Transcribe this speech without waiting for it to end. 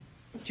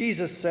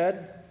Jesus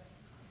said,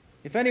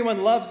 "If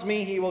anyone loves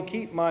me, he will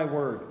keep my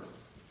word.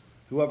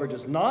 Whoever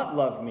does not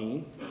love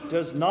me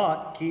does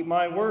not keep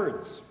my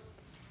words."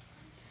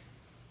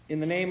 In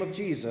the name of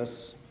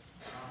Jesus,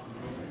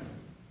 amen.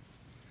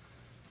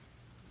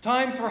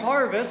 Time for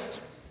harvest.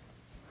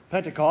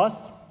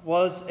 Pentecost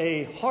was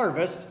a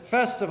harvest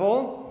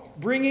festival,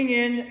 bringing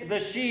in the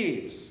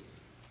sheaves.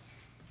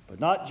 But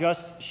not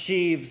just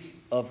sheaves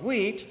of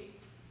wheat,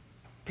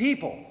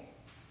 people,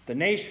 the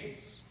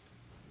nations.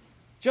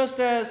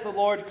 Just as the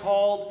Lord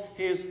called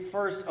his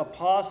first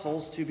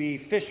apostles to be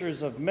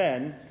fishers of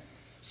men,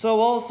 so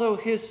also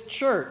his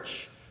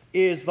church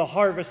is the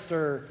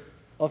harvester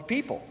of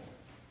people.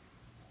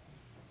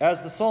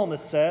 As the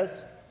psalmist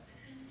says,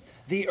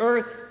 the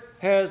earth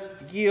has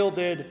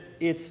yielded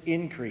its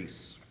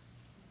increase.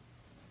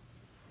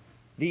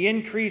 The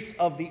increase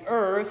of the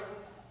earth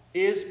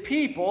is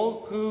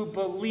people who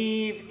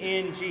believe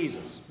in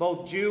Jesus,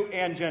 both Jew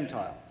and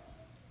Gentile.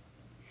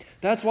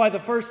 That's why the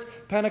first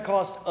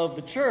Pentecost of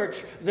the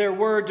church, there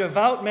were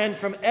devout men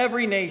from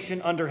every nation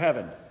under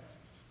heaven.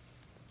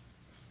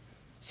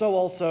 So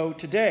also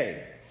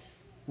today,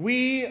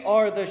 we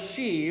are the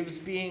sheaves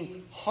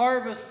being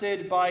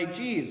harvested by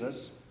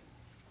Jesus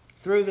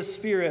through the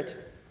Spirit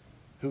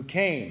who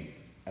came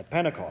at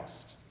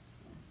Pentecost.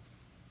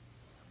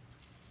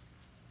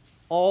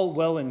 All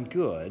well and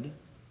good,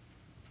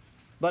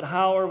 but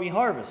how are we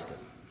harvested?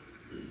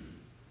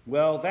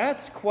 Well,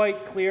 that's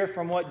quite clear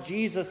from what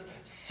Jesus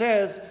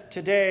says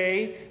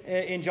today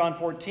in John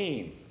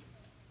 14.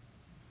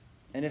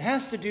 And it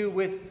has to do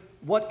with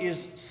what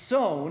is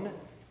sown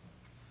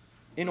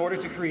in order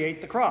to create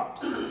the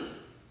crops.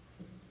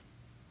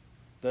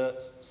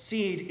 The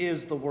seed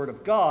is the Word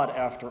of God,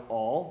 after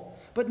all,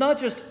 but not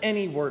just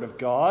any Word of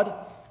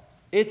God.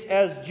 It's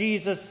as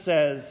Jesus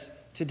says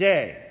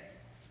today,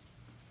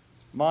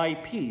 "My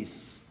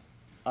peace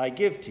I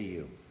give to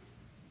you."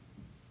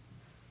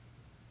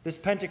 This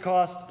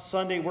Pentecost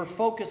Sunday, we're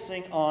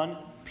focusing on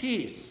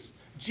peace,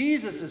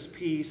 Jesus'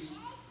 peace,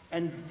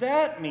 and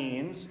that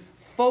means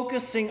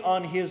focusing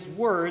on his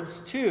words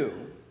too,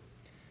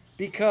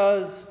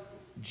 because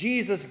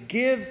Jesus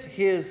gives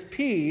his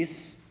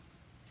peace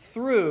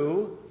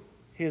through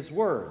his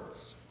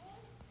words.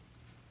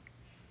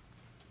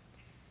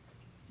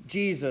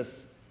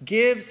 Jesus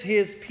gives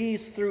his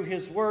peace through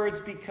his words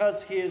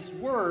because his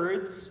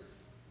words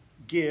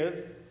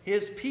give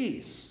his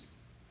peace.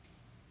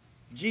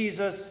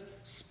 Jesus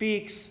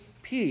speaks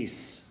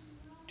peace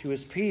to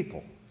his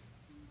people.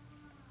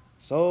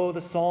 So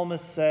the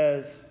psalmist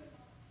says,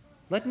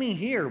 "Let me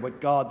hear what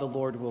God the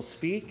Lord will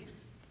speak,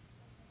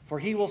 for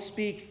he will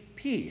speak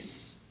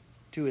peace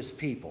to his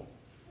people,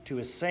 to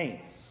his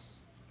saints."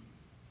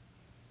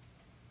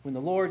 When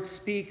the Lord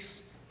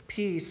speaks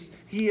peace,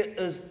 he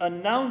is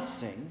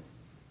announcing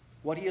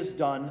what he has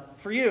done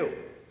for you.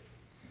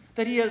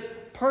 That he has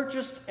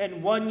purchased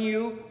and won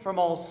you from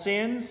all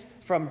sins,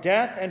 from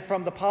death, and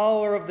from the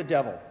power of the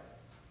devil,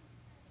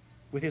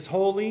 with his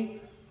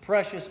holy,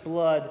 precious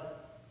blood,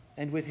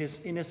 and with his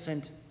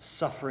innocent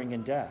suffering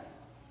and death.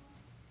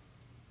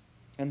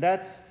 And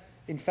that's,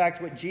 in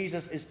fact, what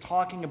Jesus is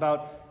talking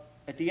about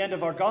at the end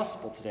of our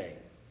gospel today.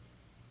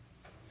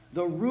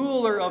 The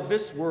ruler of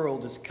this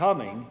world is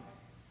coming,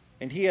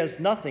 and he has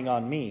nothing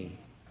on me.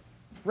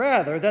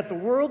 Rather, that the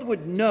world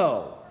would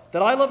know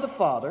that I love the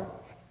Father,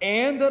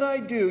 and that I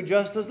do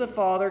just as the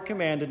Father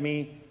commanded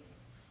me.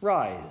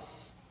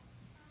 Rise,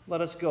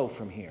 let us go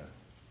from here.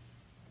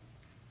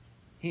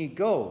 He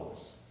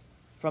goes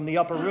from the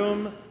upper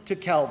room to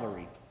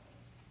Calvary,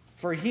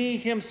 for he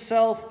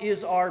himself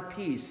is our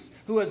peace,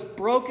 who has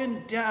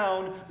broken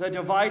down the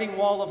dividing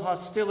wall of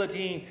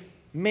hostility,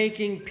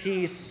 making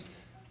peace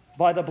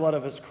by the blood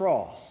of his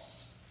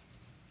cross,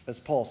 as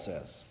Paul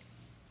says.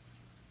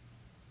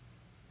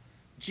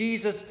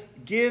 Jesus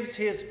gives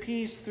his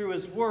peace through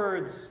his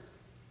words,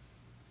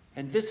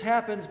 and this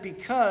happens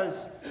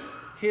because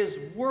his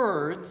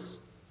words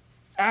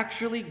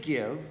actually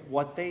give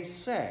what they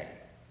say.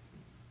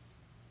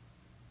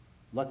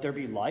 Let there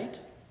be light,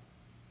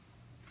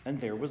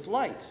 and there was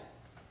light.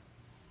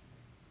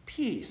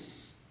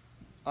 Peace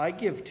I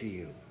give to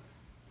you.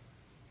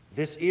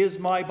 This is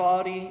my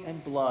body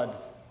and blood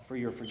for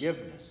your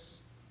forgiveness.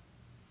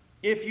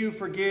 If you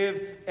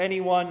forgive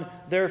anyone,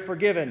 they're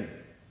forgiven.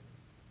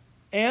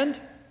 And,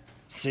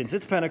 since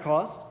it's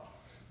Pentecost,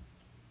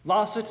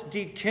 lasset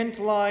die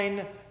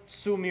Kindlein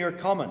zu mir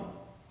kommen.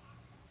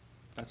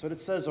 That's what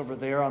it says over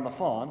there on the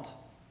font.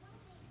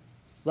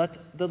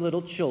 Let the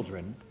little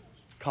children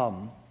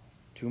come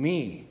to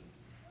me.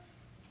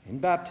 In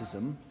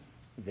baptism,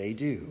 they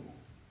do.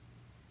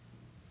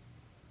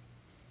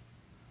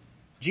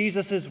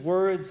 Jesus'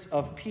 words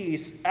of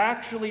peace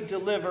actually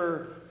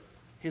deliver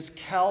his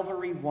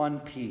Calvary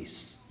won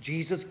peace.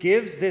 Jesus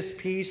gives this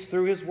peace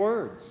through his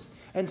words.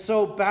 And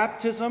so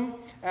baptism,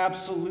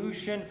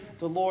 absolution,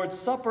 the Lord's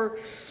Supper,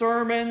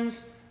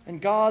 sermons, and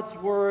God's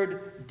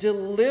word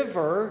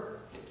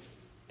deliver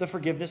the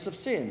forgiveness of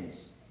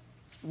sins,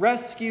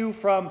 rescue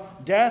from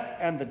death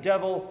and the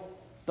devil,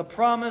 the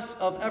promise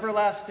of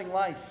everlasting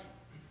life.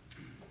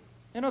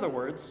 In other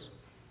words,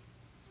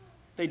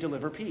 they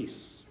deliver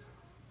peace.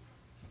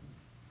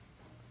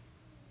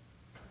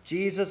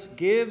 Jesus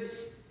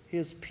gives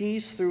his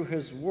peace through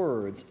his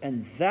words,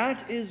 and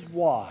that is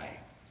why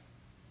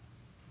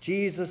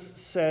Jesus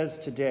says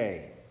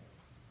today,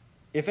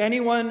 if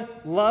anyone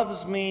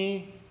loves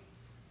me,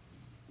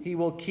 he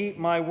will keep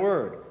my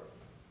word.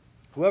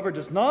 Whoever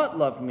does not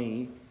love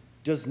me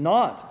does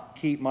not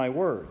keep my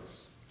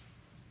words.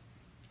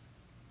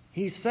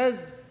 He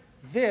says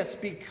this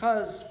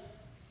because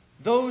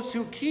those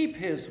who keep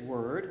his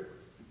word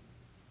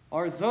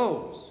are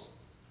those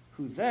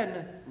who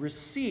then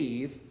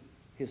receive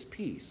his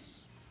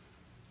peace.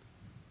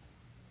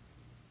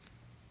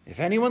 If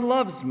anyone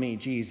loves me,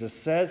 Jesus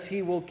says,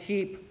 he will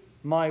keep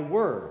my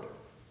word.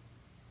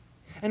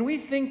 And we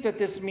think that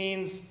this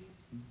means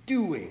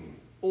doing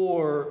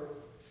or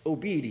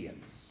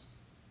obedience.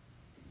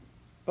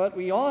 But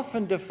we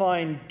often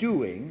define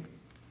doing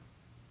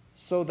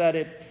so that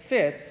it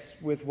fits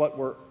with what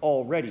we're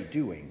already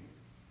doing,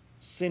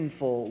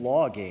 sinful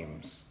law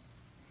games.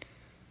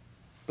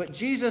 But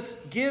Jesus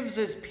gives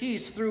his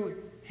peace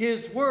through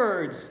his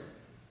words.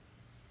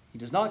 He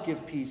does not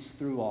give peace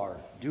through our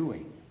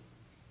doing.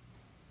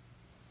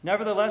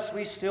 Nevertheless,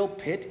 we still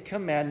pit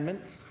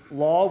commandments,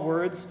 law,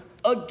 words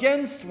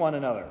against one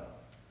another.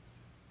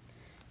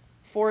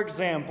 For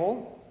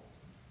example,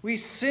 we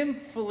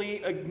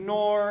sinfully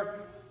ignore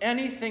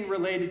anything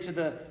related to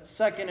the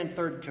second and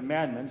third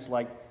commandments,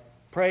 like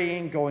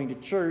praying, going to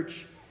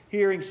church,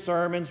 hearing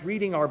sermons,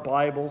 reading our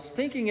Bibles,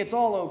 thinking it's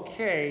all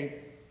okay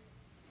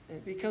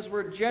because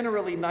we're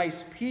generally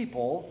nice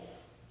people,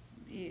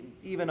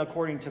 even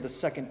according to the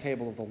second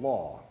table of the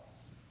law.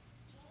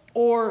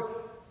 Or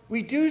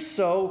we do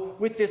so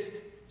with this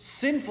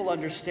sinful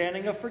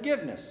understanding of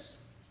forgiveness.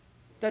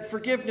 That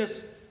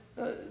forgiveness,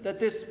 that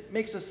this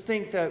makes us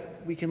think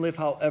that we can live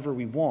however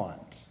we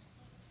want.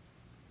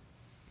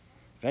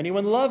 If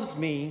anyone loves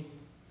me,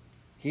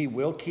 he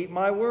will keep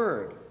my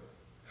word.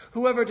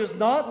 Whoever does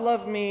not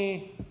love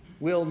me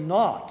will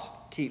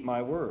not keep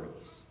my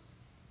words.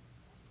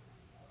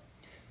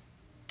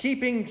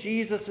 Keeping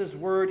Jesus'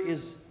 word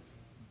is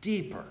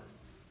deeper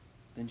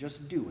than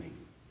just doing.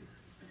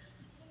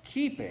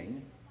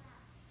 Keeping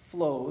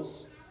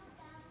flows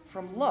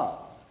from love.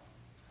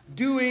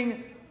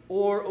 Doing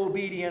or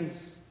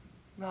obedience,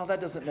 well, that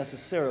doesn't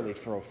necessarily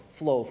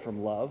flow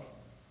from love.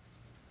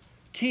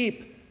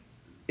 Keep,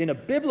 in a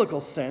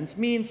biblical sense,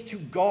 means to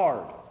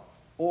guard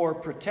or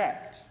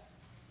protect.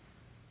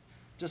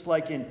 Just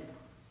like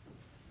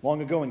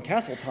long ago in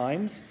castle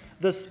times,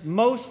 the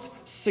most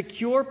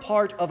secure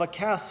part of a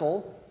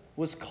castle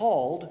was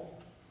called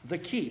the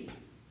keep.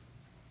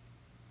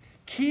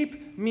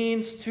 Keep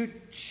means to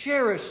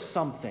cherish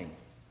something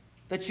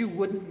that you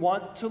wouldn't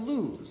want to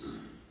lose,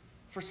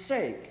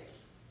 forsake,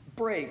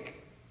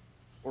 break,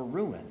 or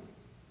ruin.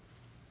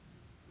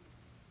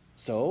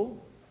 So,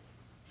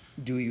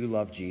 do you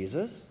love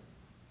Jesus?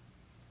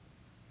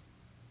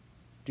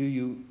 Do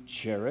you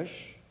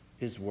cherish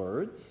his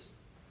words?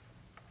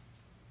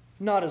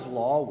 Not as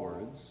law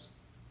words.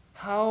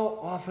 How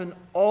often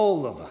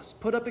all of us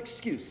put up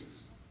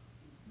excuses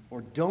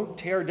or don't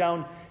tear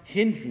down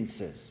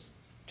hindrances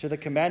to the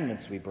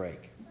commandments we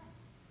break.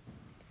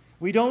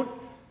 We don't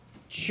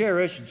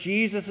cherish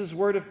Jesus'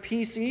 word of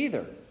peace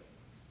either.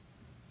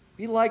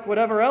 We like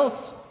whatever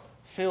else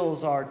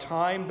fills our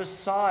time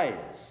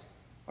besides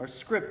our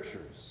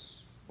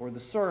scriptures or the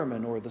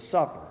sermon or the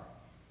supper.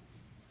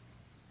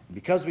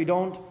 Because we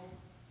don't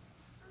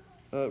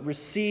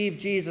receive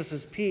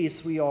Jesus'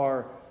 peace, we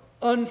are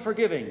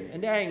unforgiving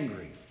and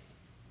angry.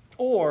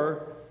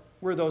 Or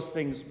we're those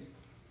things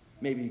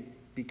maybe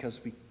because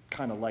we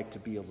kind of like to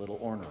be a little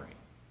ornery.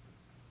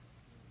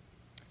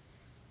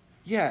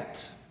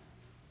 Yet,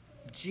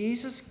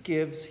 Jesus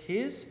gives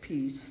his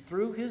peace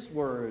through his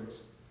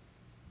words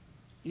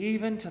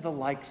even to the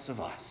likes of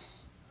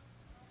us.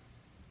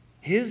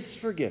 His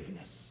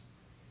forgiveness,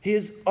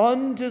 his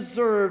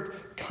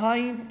undeserved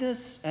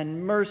kindness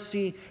and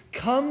mercy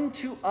come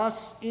to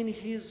us in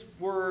his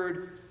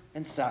word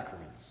and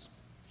sacraments.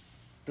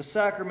 The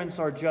sacraments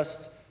are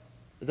just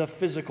the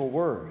physical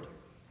word.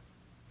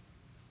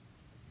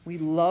 We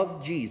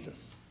love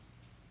Jesus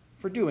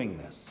for doing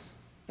this,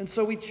 and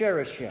so we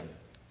cherish him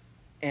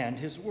and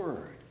his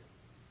word.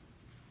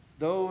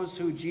 Those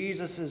who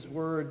Jesus'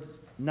 word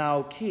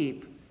now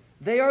keep,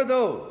 they are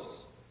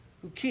those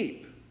who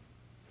keep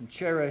and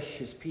cherish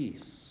his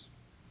peace.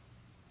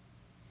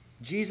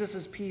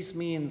 Jesus' peace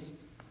means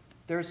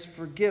there's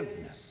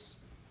forgiveness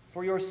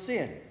for your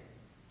sin.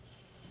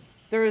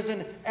 There is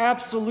an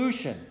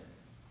absolution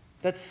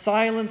that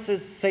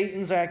silences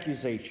Satan's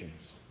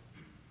accusations.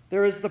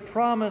 There is the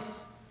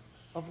promise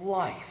of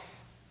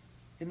life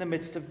in the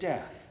midst of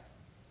death.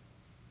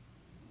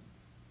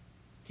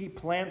 He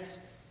plants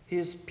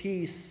his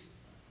peace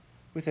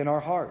within our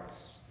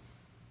hearts.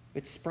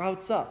 It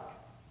sprouts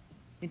up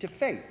into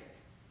faith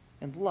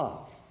and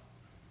love.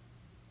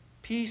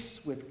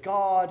 Peace with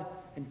God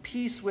and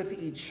peace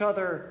with each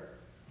other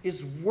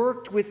is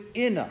worked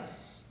within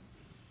us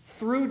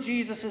through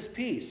Jesus'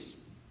 peace.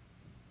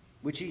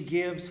 which he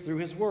gives through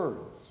his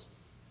words.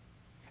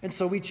 And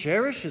so we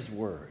cherish his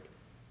word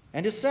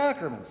and his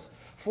sacraments,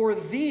 for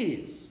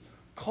these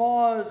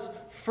cause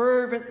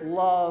fervent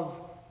love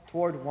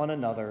toward one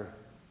another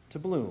to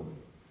bloom.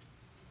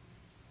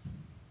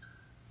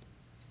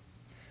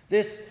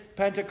 This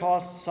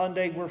Pentecost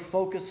Sunday, we're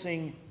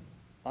focusing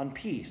on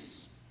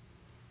peace,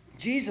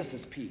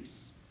 Jesus'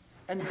 peace.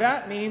 And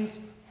that means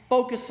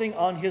focusing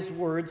on his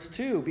words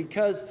too,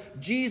 because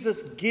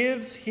Jesus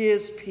gives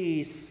his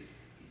peace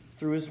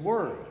through his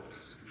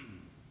words.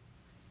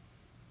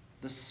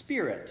 The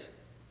Spirit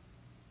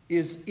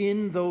is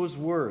in those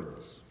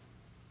words.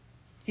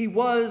 He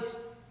was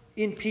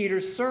in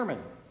Peter's sermon,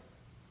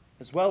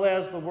 as well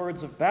as the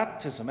words of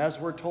baptism, as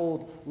we're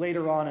told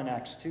later on in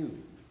Acts 2.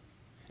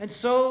 And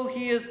so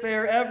he is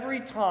there every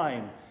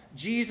time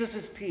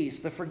Jesus' peace,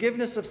 the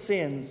forgiveness of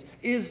sins,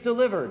 is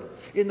delivered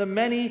in the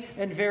many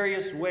and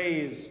various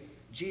ways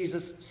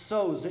Jesus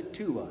sows it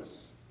to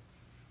us.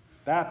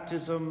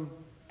 Baptism,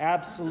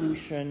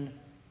 absolution,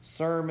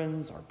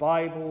 sermons, our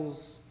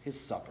Bibles, his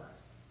supper.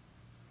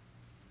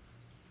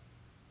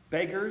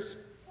 Beggars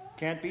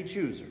can't be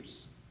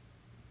choosers.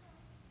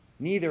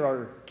 Neither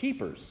are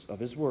keepers of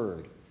his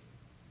word.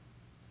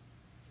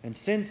 And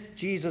since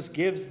Jesus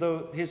gives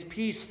his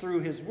peace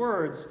through his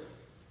words,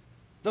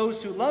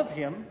 those who love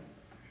him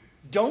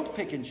don't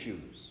pick and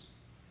choose.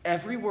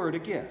 Every word a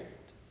gift.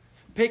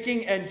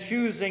 Picking and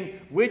choosing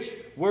which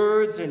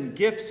words and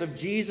gifts of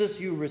Jesus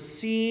you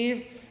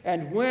receive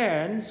and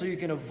when, so you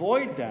can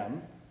avoid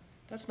them,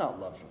 that's not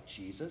love of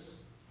Jesus.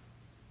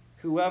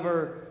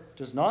 Whoever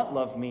does not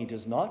love me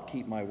does not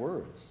keep my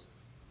words,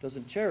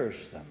 doesn't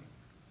cherish them,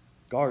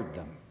 guard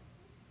them.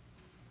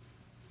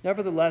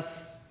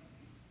 Nevertheless,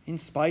 in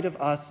spite of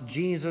us,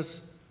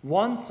 Jesus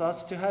wants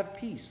us to have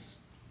peace.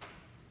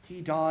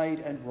 He died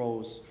and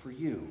rose for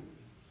you.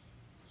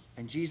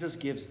 And Jesus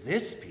gives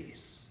this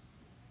peace,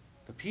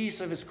 the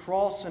peace of his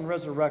cross and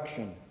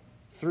resurrection,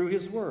 through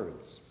his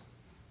words.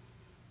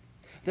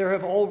 There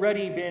have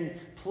already been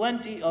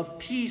plenty of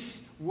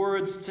peace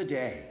words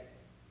today.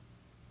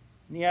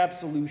 In the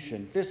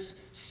absolution, this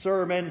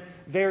sermon,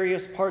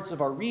 various parts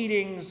of our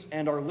readings,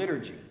 and our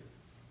liturgy.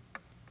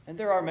 And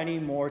there are many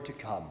more to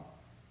come.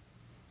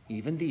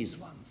 Even these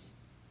ones,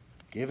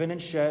 given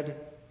and shed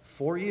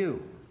for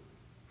you,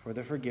 for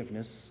the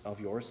forgiveness of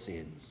your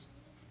sins.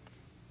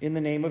 In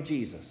the name of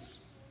Jesus.